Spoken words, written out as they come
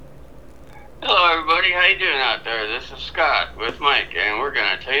everybody. How you doing out there? This is Scott with Mike, and we're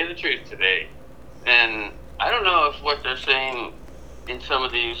going to tell you the truth today. And I don't know if what they're saying in some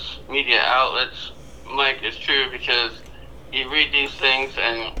of these media outlets, Mike, is true, because you read these things,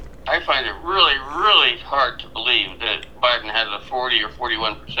 and I find it really, really hard to believe that Biden has a 40 or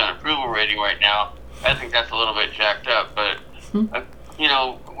 41% approval rating right now. I think that's a little bit jacked up, but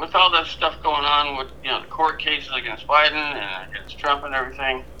with all this stuff going on with the court cases against Biden and against Trump and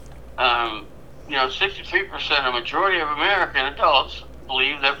everything, 63%, a majority of American adults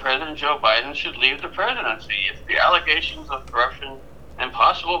believe that President Joe Biden should leave the presidency if the allegations of corruption and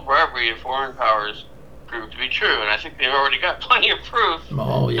possible bribery of foreign powers prove to be true. And I think they've already got plenty of proof.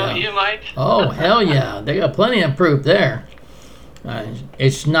 Oh, yeah. Don't you, Mike? Oh, hell yeah. They got plenty of proof there.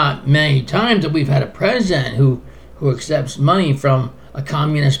 It's not many times that we've had a president who accepts money from a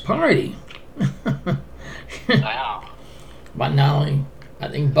communist party. Wow. But not only, I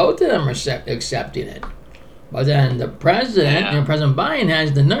think both of them are accepting it. But then the president, President Biden,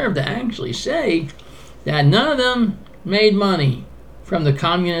 has the nerve to actually say that none of them made money from the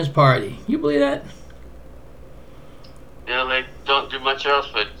Communist Party. You believe that? They don't do much else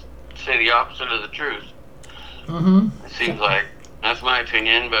but say the opposite of the truth. Mm-hmm. It seems like. That's my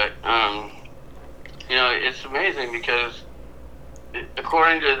opinion, but, it's amazing because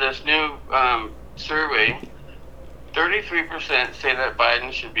according to this new survey, 33% say that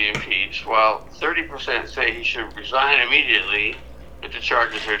Biden should be impeached, while 30% say he should resign immediately if the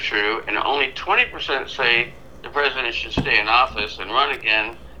charges are true, and only 20% say the president should stay in office and run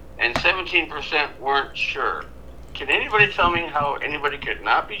again, and 17% weren't sure. Can anybody tell me how anybody could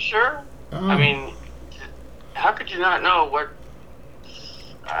not be sure? I mean, how could you not know what...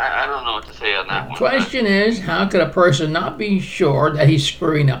 I don't know what to say on that one. The question is, how could a person not be sure that he's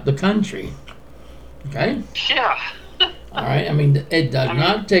screwing up the country? Okay? Yeah. All right, I mean, it does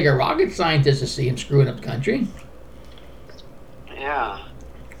not take a rocket scientist to see him screwing up the country. Yeah.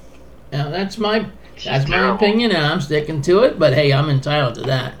 Now, that's my opinion, and I'm sticking to it, but hey, I'm entitled to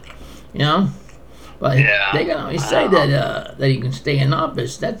that. But they can always say that you can stay in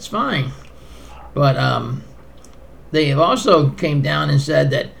office. That's fine. But they have also came down and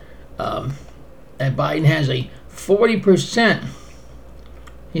said that that Biden has a 40%.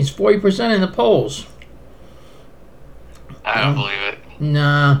 He's 40% in the polls. I don't believe it.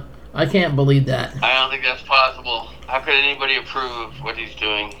 Nah, I can't believe that. I don't think that's possible. How could anybody approve of what he's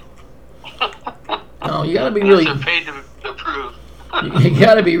doing? No, you gotta be really... They're paid to approve. You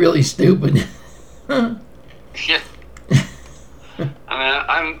gotta be really stupid. Yeah.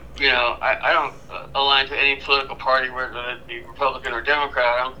 I mean, I don't align to any political party, whether it be Republican or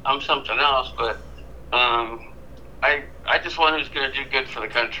Democrat. I'm something else, but I just want who's going to do good for the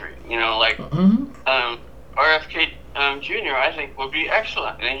country. RFK Jr. I think would be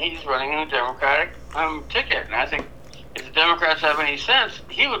excellent, and he's running a Democratic ticket. And I think if the Democrats have any sense,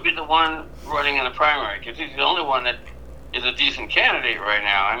 he would be the one running in the primary, because he's the only one that is a decent candidate right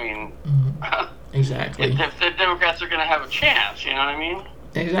now. I mean, exactly. If the Democrats are going to have a chance, you know what I mean?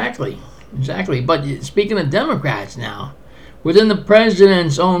 Exactly. But speaking of Democrats now, within the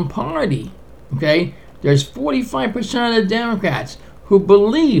president's own party, okay, there's 45% of the Democrats who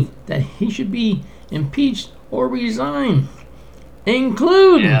believe that he should be impeached or resign,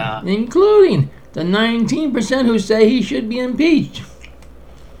 including the 19% who say he should be impeached.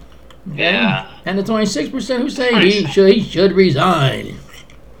 Okay? Yeah. And the 26% who say he should resign.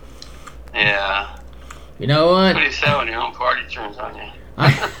 Yeah. You know what? Pretty sad when your own party turns on you.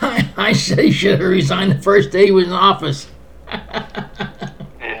 I say he should have resigned the first day he was in office.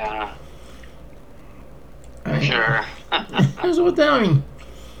 Yeah. Sure. That's what I mean.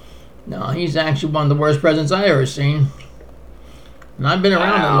 No, he's actually one of the worst presidents I ever seen. And I've been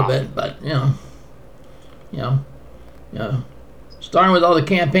around a little bit, but starting with all the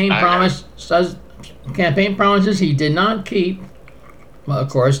campaign promises he did not keep. Well, of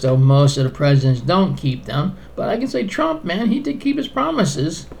course, though most of the presidents don't keep them. But I can say Trump, man, he did keep his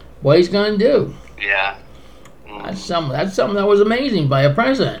promises. What he's going to do. Yeah. That's something that was amazing by a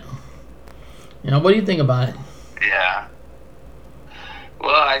president. What do you think about it? Yeah.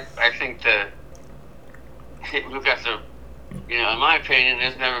 Well, I think that we've got to, in my opinion,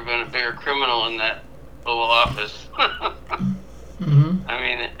 there's never been a bigger criminal in that Oval Office. Mm-hmm. I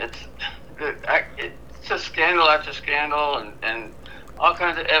mean, it's just scandal after scandal and all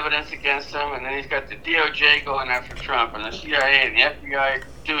kinds of evidence against him, and then he's got the DOJ going after Trump and the CIA and the FBI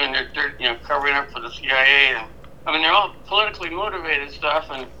doing their dirt, covering up for the CIA. And I mean, they're all politically motivated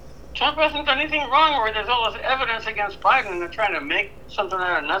stuff, and Trump hasn't done anything wrong where there's all this evidence against Biden, and they're trying to make something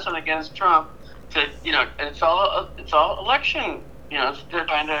out of nothing against Trump. And it's all election. They're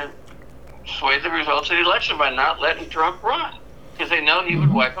trying to sway the results of the election by not letting Trump run because they know he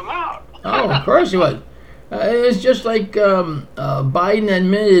would wipe them out. Oh, of course he would. It's just like Biden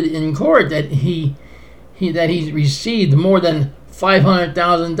admitted in court that he received more than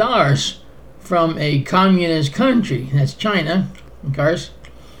 $500,000 from a communist country. That's China, of course.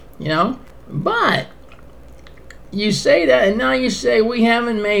 You know, but you say that, and now you say we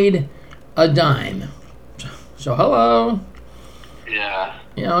haven't made a dime. So hello. Yeah.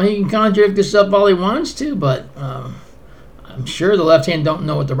 You know, he can contradict himself all he wants to, but I'm sure the left hand don't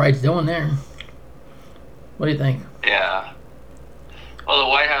know what the right's doing there. What do you think? Yeah. Well, the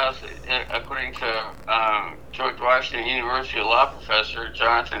White House, according to George Washington University law professor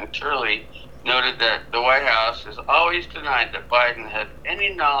Jonathan Turley, noted that the White House has always denied that Biden had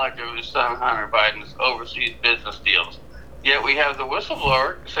any knowledge of his son Hunter Biden's overseas business deals. Yet we have the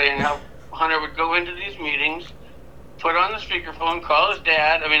whistleblower saying how Hunter would go into these meetings, put on the speakerphone, call his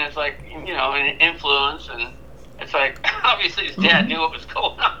dad. I mean, it's like, you know, an influence, and it's like, obviously his dad knew what was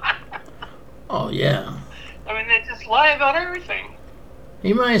going on. Oh, yeah. I mean, they just lie about everything.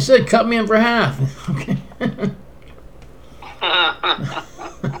 He might have said, cut me in for half. Okay.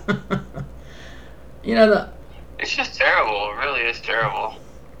 You know, it's just terrible. It really is terrible.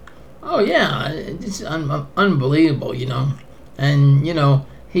 Oh, yeah. It's unbelievable, you know. And, you know,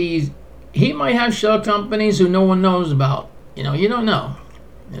 he might have shell companies who no one knows about. You know, you don't know.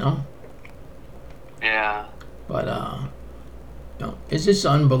 You know? Yeah. But, you know, it's just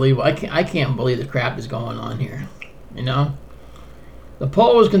unbelievable. I can't believe the crap is going on here. You know? The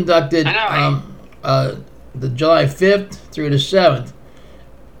poll was conducted the July 5th through the 7th.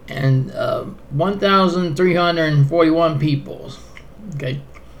 And 1,341 people, okay,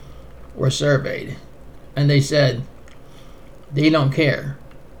 were surveyed. And they said they don't care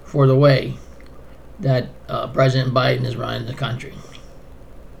for the way that President Biden is running the country.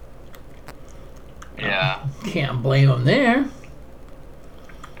 Yeah. Can't blame them there.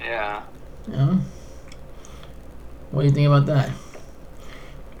 Yeah. You know? What do you think about that?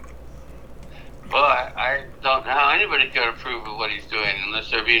 Well, I don't know how anybody could approve of what he's doing unless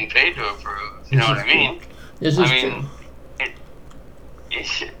they're being paid to approve. You know what I mean? This is true.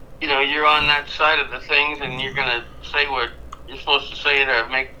 You know, you're on that side of the things, and you're gonna say what you're supposed to say to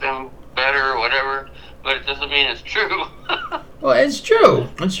make them better or whatever, but it doesn't mean it's true. Well, it's true.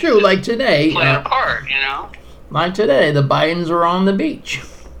 It's true. Like today, playing a part, you know. Like today, the Bidens were on the beach.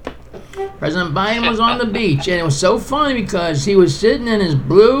 President Biden was on the beach, and it was so funny because he was sitting in his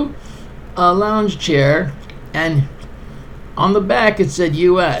blue lounge chair, and on the back it said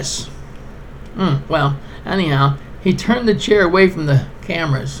U.S. Well, anyhow, he turned the chair away from the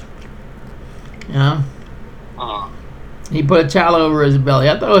cameras. You know? He put a towel over his belly.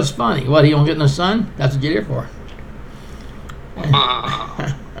 I thought it was funny. What, he don't get no sun? That's what you're here for.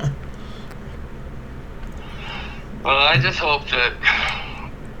 Well, I just hope that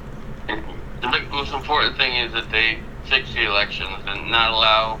the most important thing is that they fix the elections and not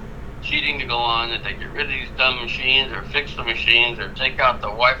allow cheating to go on, that they get rid of these dumb machines or fix the machines or take out the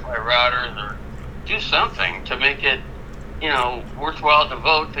Wi-Fi routers or do something to make it, you know, worthwhile to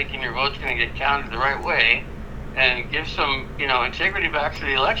vote, thinking your vote's going to get counted the right way, and give some, you know, integrity back to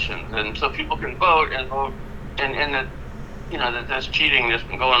the elections, and so people can vote and that, you know, that this cheating that's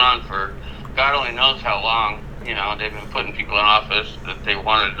been going on for God only knows how long. You know, they've been putting people in office that they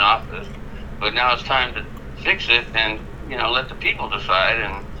wanted in office, but now it's time to fix it and, you know, let the people decide.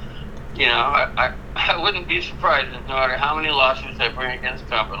 And you know, I wouldn't be surprised no matter how many lawsuits they bring against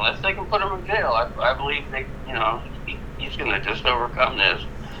Trump, unless they can put him in jail. I believe they, you know, he's going to just overcome this.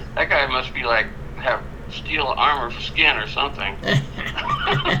 That guy must be like have steel armor for skin or something.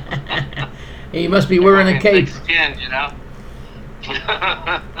 He must be wearing a cape. Thick skin, you know.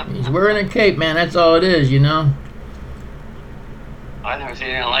 He's wearing a cape, man. That's all it is, you know. I've never seen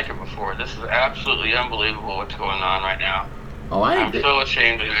anything like it before. This is absolutely unbelievable what's going on right now. Oh, I'm so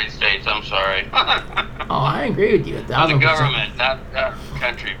ashamed of the United States. I'm sorry. Oh, I agree with you 1,000%. The government, not the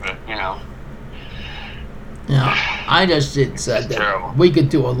country, but you know. No, I just said that terrible. We could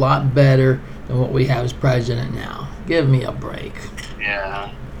do a lot better than what we have as president now. Give me a break.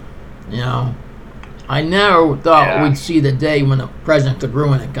 Yeah. You know, I never thought we'd see the day when a president could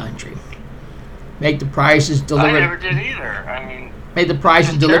ruin a country. Make the prices deliberately. I never did either. I mean, make the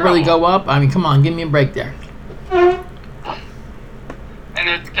prices deliberately go up. I mean, come on, give me a break there.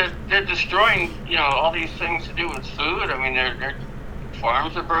 And they're destroying, you know, all these things to do with food. I mean, their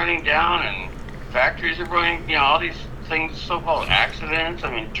farms are burning down and factories are burning. You know, all these things, so-called accidents. I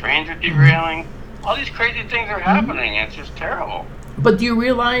mean, trains are derailing. All these crazy things are happening. It's just terrible. But do you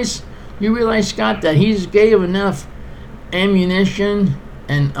realize, Scott, that he's gave enough ammunition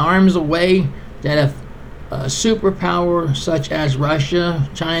and arms away that if a superpower such as Russia,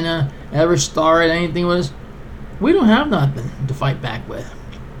 China ever started anything with us, we don't have nothing to fight back with.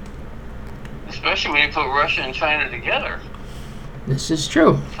 Especially when you put Russia and China together. This is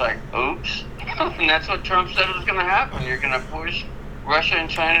true. It's like, oops. And that's what Trump said was going to happen. You're going to push Russia and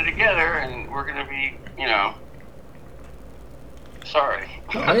China together, and we're going to be, sorry.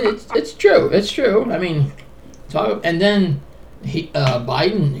 It's true. It's true. I mean, and then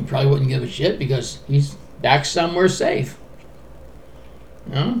Biden, he probably wouldn't give a shit because he's back somewhere safe.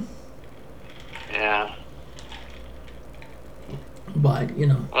 Yeah. But,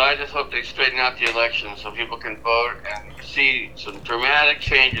 Well, I just hope they straighten out the election so people can vote and see some dramatic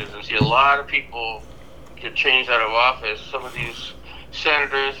changes and see a lot of people get changed out of office. Some of these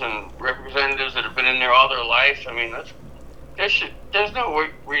senators and representatives that have been in there all their life, I mean, there's no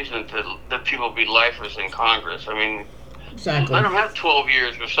reason to let people be lifers in Congress. I mean, exactly. Let them have 12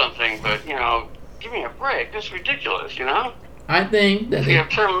 years or something, but, give me a break. This is ridiculous, I think that we have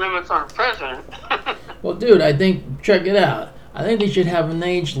term limits on the president. Well, dude, check it out. I think they should have an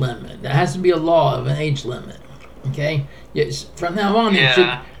age limit. There has to be a law of an age limit. Okay? Yes, from now on,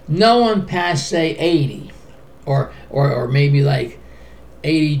 no one past, say, 80 or maybe like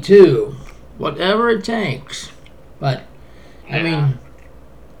 82, whatever it takes. But, I mean,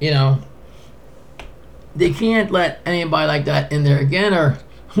 they can't let anybody like that in there again or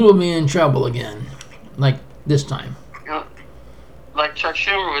we'll be in trouble again, like this time. Like Chuck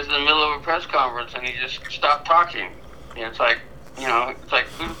Schumer was in the middle of a press conference and he just stopped talking. It's like,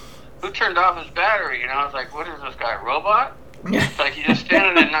 who turned off his battery? It's like, what is this guy, a robot? It's like he's just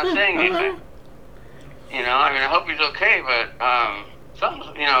standing there not saying anything. I hope he's okay, but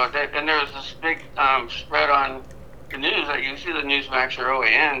something, and there was this big spread on the news. Like you see the Newsmax or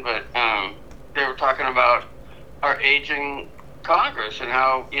OAN, but they were talking about our aging Congress and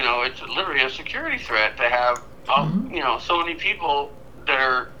how it's literally a security threat to have so many people that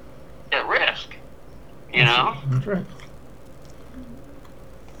are at risk. That's right.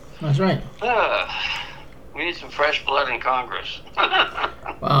 That's right. We need some fresh blood in Congress.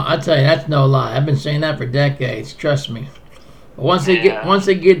 Well, I tell you, that's no lie. I've been saying that for decades. Trust me. But once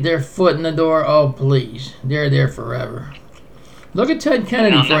they get their foot in the door, oh please, they're there forever. Look at Ted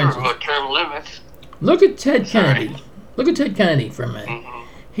Kennedy, for instance. Term limits. Look at Ted Kennedy. Look at Ted Kennedy for a minute. Mm-hmm.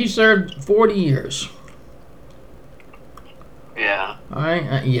 He served 40 years. Yeah. All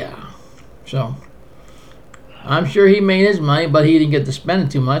right. Yeah. So, I'm sure he made his money, but he didn't get to spend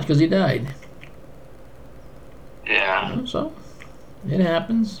it too much because he died. Yeah. So, it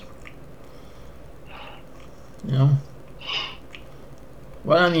happens. Well,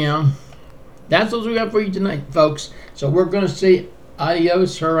 that's what we got for you tonight, folks. So we're going to say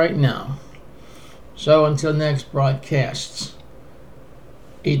adios for right now. So until next broadcasts,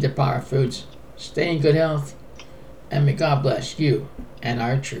 eat the power foods, stay in good health, and may God bless you and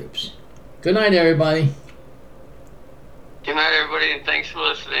our troops. Good night, everybody. Good night, everybody, and thanks for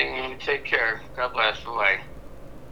listening, and take care. God bless. Bye-bye.